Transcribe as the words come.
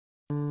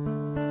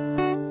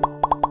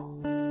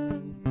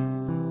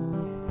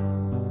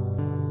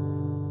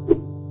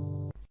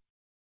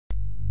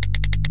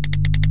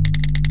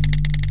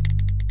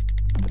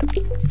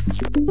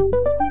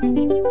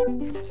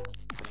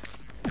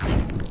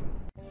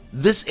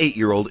This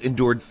 8-year-old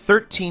endured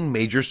 13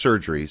 major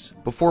surgeries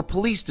before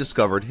police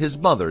discovered his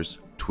mother's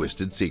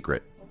twisted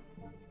secret.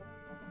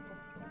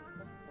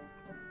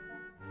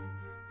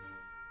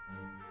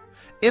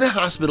 In a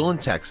hospital in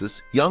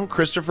Texas, young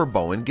Christopher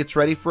Bowen gets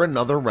ready for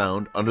another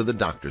round under the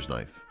doctor's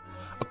knife.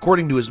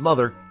 According to his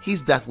mother,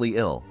 he's deathly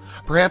ill,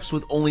 perhaps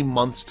with only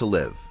months to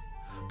live.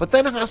 But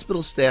then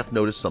hospital staff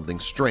notice something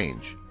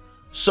strange.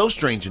 So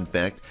strange, in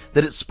fact,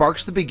 that it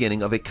sparks the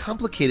beginning of a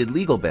complicated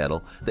legal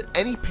battle that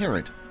any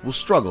parent will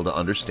struggle to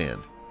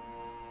understand.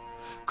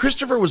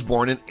 Christopher was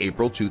born in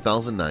April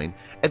 2009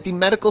 at the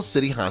Medical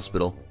City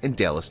Hospital in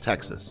Dallas,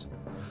 Texas.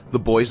 The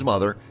boy's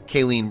mother,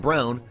 Kayleen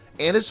Brown,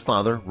 and his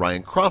father,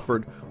 Ryan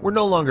Crawford, were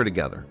no longer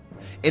together.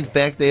 In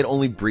fact, they had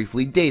only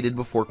briefly dated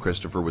before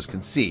Christopher was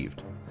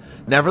conceived.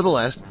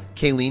 Nevertheless,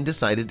 Kayleen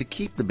decided to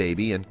keep the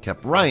baby and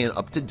kept Ryan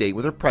up to date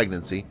with her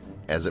pregnancy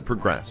as it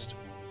progressed.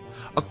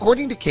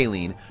 According to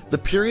Kayleen, the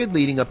period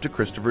leading up to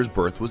Christopher's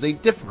birth was a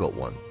difficult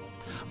one.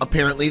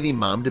 Apparently, the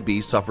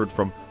mom-to-be suffered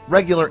from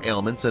regular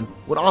ailments and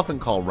would often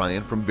call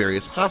Ryan from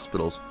various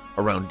hospitals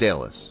around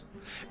Dallas.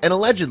 And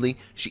allegedly,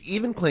 she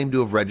even claimed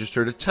to have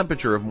registered a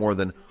temperature of more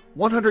than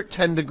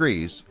 110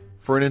 degrees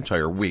for an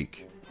entire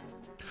week.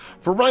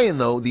 For Ryan,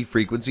 though, the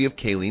frequency of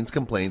Kayleen's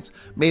complaints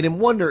made him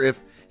wonder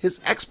if his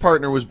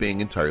ex-partner was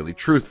being entirely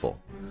truthful.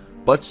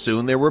 But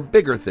soon there were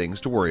bigger things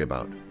to worry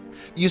about.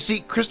 You see,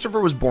 Christopher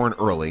was born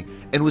early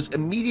and was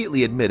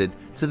immediately admitted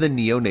to the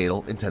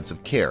neonatal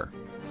intensive care.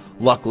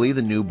 Luckily,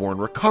 the newborn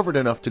recovered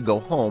enough to go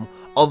home,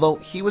 although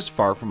he was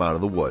far from out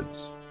of the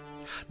woods.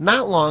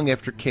 Not long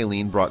after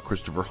Kayleen brought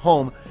Christopher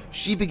home,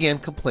 she began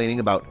complaining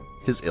about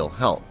his ill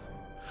health.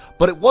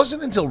 But it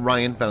wasn't until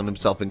Ryan found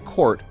himself in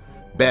court,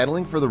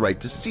 battling for the right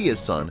to see his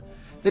son,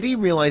 that he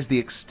realized the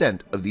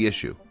extent of the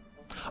issue.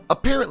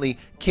 Apparently,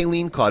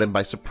 Kayleen caught him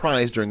by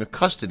surprise during a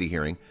custody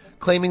hearing,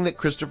 claiming that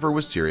Christopher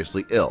was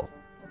seriously ill.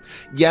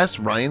 Yes,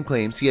 Ryan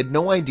claims he had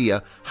no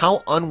idea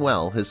how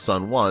unwell his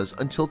son was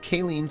until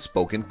Kayleen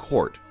spoke in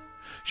court.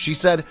 She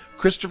said,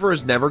 "Christopher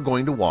is never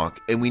going to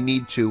walk and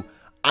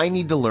I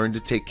need to learn to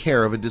take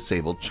care of a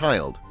disabled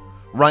child,"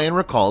 Ryan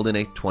recalled in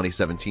a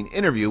 2017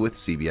 interview with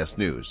CBS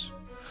News.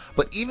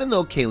 But even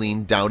though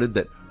Kayleen doubted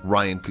that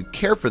Ryan could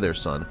care for their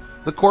son,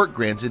 the court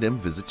granted him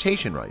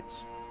visitation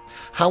rights.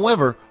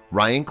 However,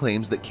 Ryan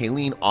claims that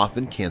Kayleen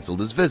often canceled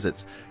his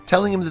visits,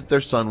 telling him that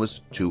their son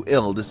was too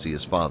ill to see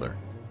his father.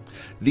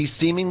 The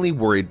seemingly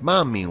worried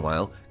mom,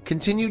 meanwhile,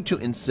 continued to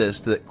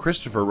insist that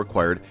Christopher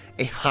required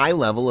a high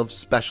level of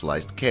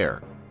specialized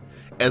care.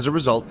 As a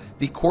result,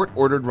 the court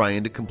ordered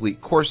Ryan to complete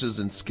courses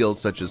in skills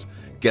such as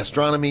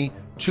gastronomy,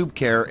 tube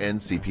care,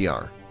 and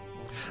CPR.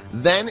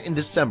 Then, in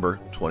December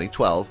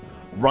 2012,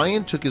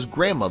 Ryan took his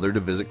grandmother to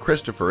visit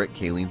Christopher at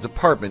Kayleen's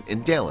apartment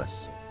in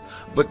Dallas.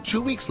 But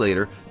 2 weeks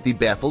later, the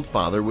baffled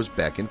father was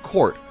back in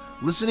court,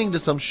 listening to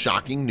some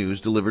shocking news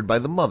delivered by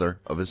the mother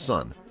of his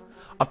son.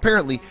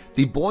 Apparently,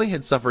 the boy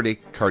had suffered a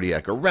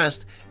cardiac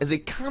arrest as a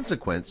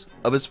consequence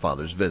of his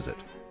father's visit.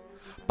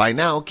 By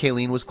now,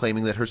 Kayleen was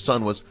claiming that her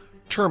son was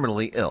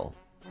terminally ill.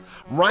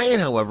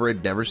 Ryan, however,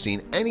 had never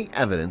seen any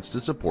evidence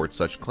to support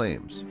such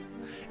claims.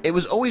 It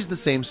was always the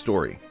same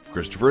story.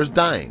 "Christopher is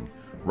dying,"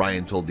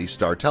 Ryan told the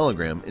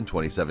Star-Telegram in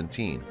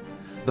 2017.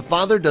 "The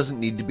father doesn't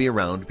need to be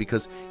around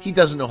because he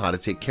doesn't know how to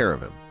take care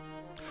of him."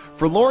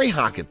 For Lori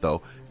Hockett,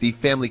 though, the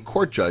family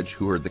court judge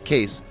who heard the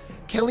case,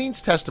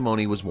 Kayleen's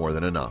testimony was more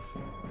than enough.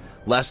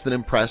 Less than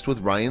impressed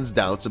with Ryan's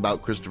doubts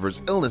about Christopher's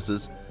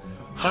illnesses,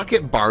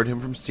 Hockett barred him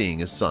from seeing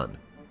his son.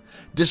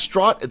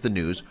 Distraught at the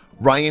news,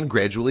 Ryan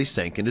gradually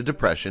sank into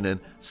depression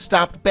and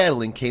stopped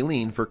battling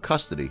Kayleen for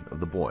custody of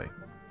the boy.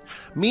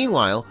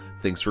 Meanwhile,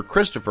 things for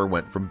Christopher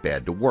went from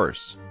bad to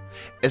worse.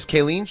 As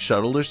Kayleen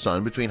shuttled her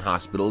son between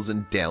hospitals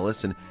in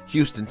Dallas and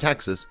Houston,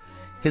 Texas,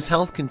 his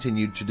health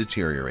continued to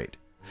deteriorate.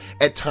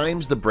 At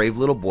times, the brave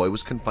little boy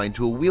was confined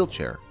to a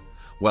wheelchair,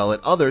 while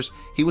at others,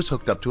 he was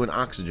hooked up to an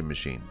oxygen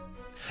machine.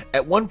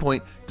 At one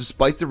point,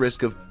 despite the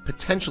risk of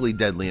potentially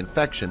deadly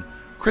infection,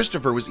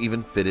 Christopher was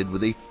even fitted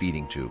with a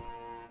feeding tube.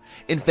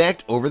 In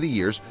fact, over the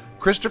years,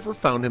 Christopher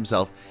found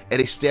himself at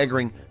a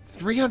staggering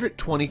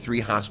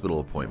 323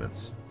 hospital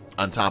appointments.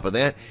 On top of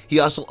that,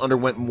 he also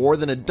underwent more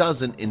than a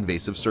dozen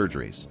invasive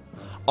surgeries,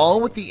 all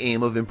with the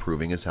aim of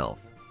improving his health.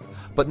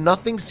 But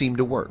nothing seemed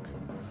to work.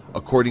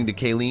 According to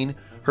Kayleen,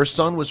 her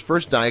son was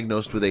first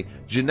diagnosed with a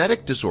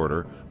genetic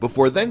disorder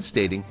before then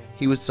stating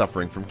he was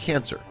suffering from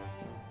cancer.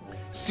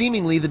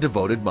 Seemingly the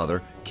devoted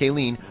mother,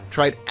 Kayleen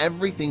tried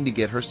everything to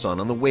get her son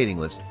on the waiting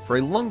list for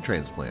a lung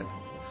transplant.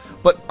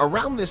 But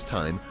around this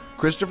time,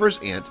 Christopher's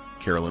aunt,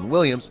 Carolyn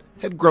Williams,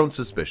 had grown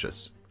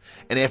suspicious.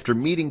 And after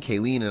meeting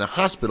Kayleen in a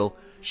hospital,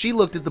 she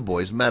looked at the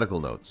boy's medical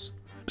notes.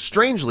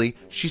 Strangely,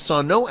 she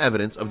saw no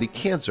evidence of the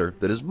cancer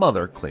that his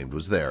mother claimed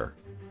was there.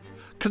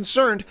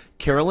 Concerned,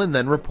 Carolyn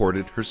then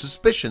reported her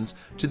suspicions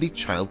to the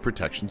Child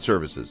Protection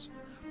Services,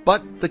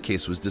 but the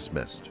case was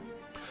dismissed.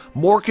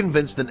 More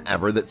convinced than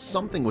ever that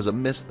something was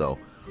amiss, though,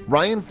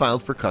 Ryan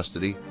filed for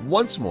custody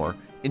once more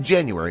in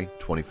January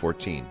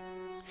 2014.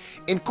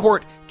 In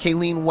court,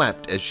 Kayleen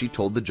wept as she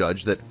told the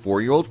judge that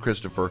 4-year-old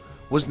Christopher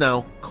was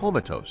now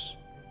comatose.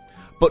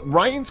 But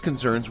Ryan's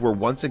concerns were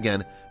once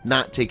again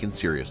not taken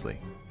seriously.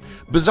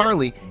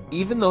 Bizarrely,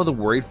 even though the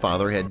worried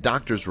father had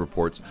doctor's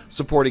reports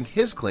supporting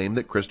his claim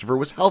that Christopher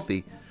was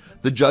healthy,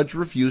 the judge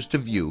refused to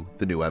view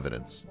the new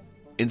evidence.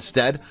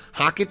 Instead,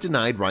 Hockett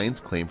denied Ryan's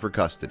claim for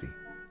custody.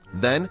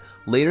 Then,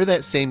 later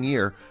that same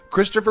year,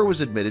 Christopher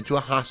was admitted to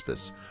a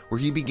hospice where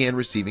he began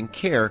receiving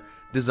care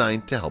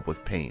designed to help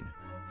with pain.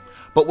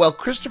 But while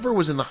Christopher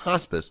was in the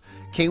hospice,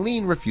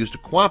 Kayleen refused to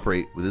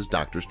cooperate with his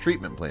doctor's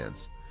treatment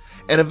plans,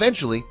 and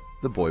eventually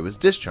the boy was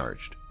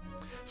discharged.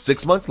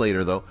 6 months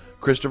later, though,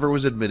 Christopher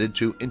was admitted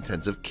to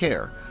intensive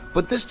care,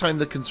 but this time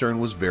the concern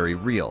was very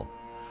real.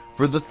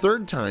 For the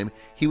third time,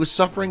 he was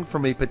suffering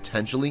from a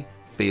potentially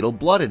fatal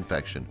blood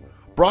infection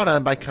brought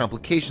on by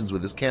complications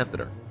with his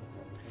catheter.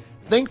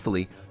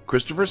 Thankfully,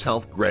 Christopher's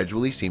health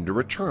gradually seemed to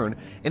return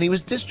and he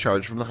was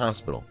discharged from the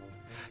hospital.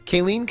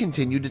 Kayleen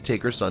continued to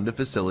take her son to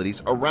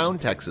facilities around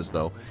Texas,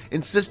 though,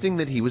 insisting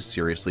that he was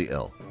seriously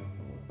ill.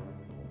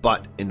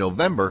 But in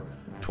November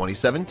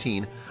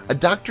 2017, a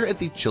doctor at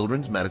the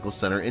Children's Medical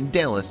Center in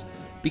Dallas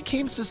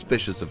became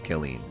suspicious of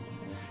Kayleen.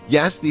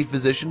 Yes, the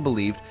physician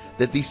believed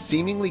that the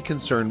seemingly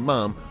concerned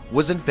mom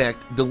was in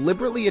fact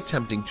deliberately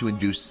attempting to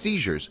induce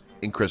seizures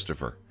in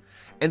Christopher,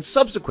 and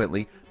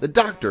subsequently the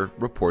doctor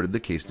reported the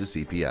case to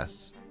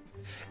CPS.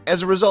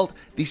 As a result,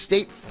 the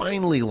state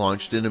finally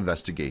launched an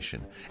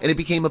investigation, and it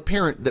became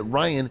apparent that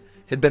Ryan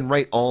had been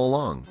right all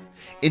along.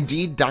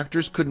 Indeed,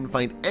 doctors couldn't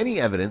find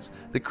any evidence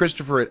that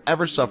Christopher had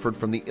ever suffered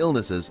from the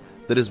illnesses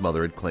that his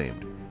mother had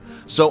claimed.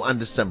 So on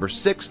December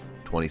 6,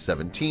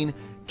 2017,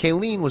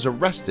 Kayleen was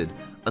arrested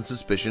on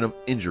suspicion of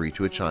injury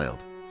to a child.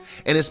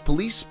 And as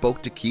police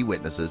spoke to key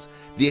witnesses,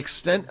 the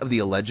extent of the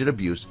alleged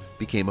abuse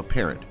became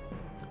apparent.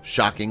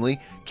 Shockingly,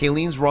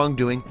 Kayleen's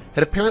wrongdoing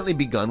had apparently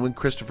begun when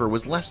Christopher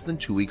was less than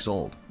 2 weeks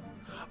old.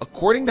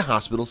 According to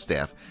hospital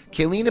staff,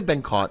 Kayleen had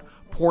been caught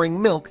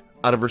pouring milk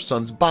out of her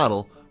son's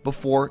bottle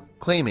before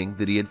claiming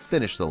that he had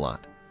finished the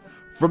lot.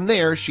 From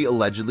there, she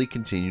allegedly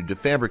continued to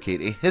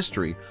fabricate a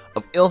history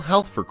of ill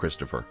health for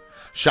Christopher,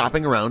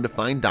 shopping around to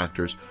find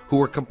doctors who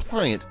were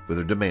compliant with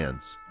her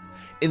demands.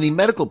 In the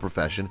medical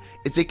profession,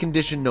 it's a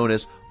condition known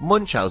as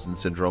Munchausen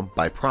syndrome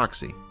by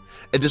proxy,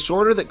 a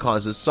disorder that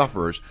causes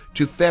sufferers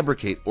to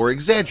fabricate or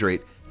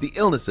exaggerate the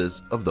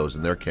illnesses of those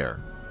in their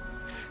care.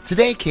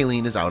 Today,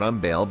 Kayleen is out on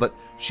bail, but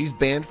she's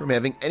banned from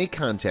having any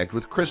contact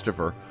with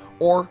Christopher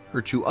or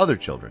her 2 other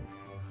children.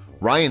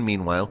 Ryan,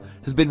 meanwhile,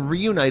 has been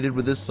reunited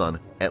with his son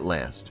at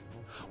last.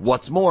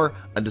 What's more,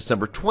 on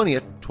December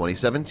 20th,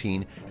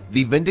 2017,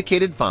 the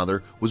vindicated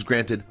father was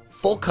granted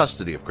full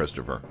custody of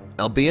Christopher,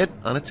 albeit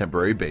on a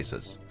temporary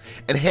basis.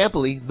 And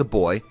happily, the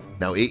boy,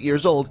 now 8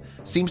 years old,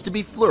 seems to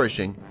be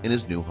flourishing in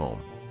his new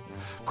home.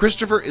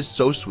 Christopher is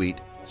so sweet,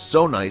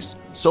 so nice,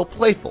 so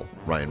playful,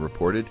 Ryan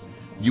reported.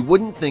 You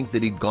wouldn't think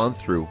that he'd gone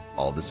through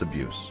all this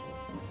abuse.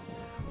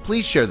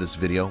 Please share this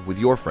video with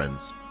your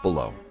friends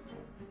below.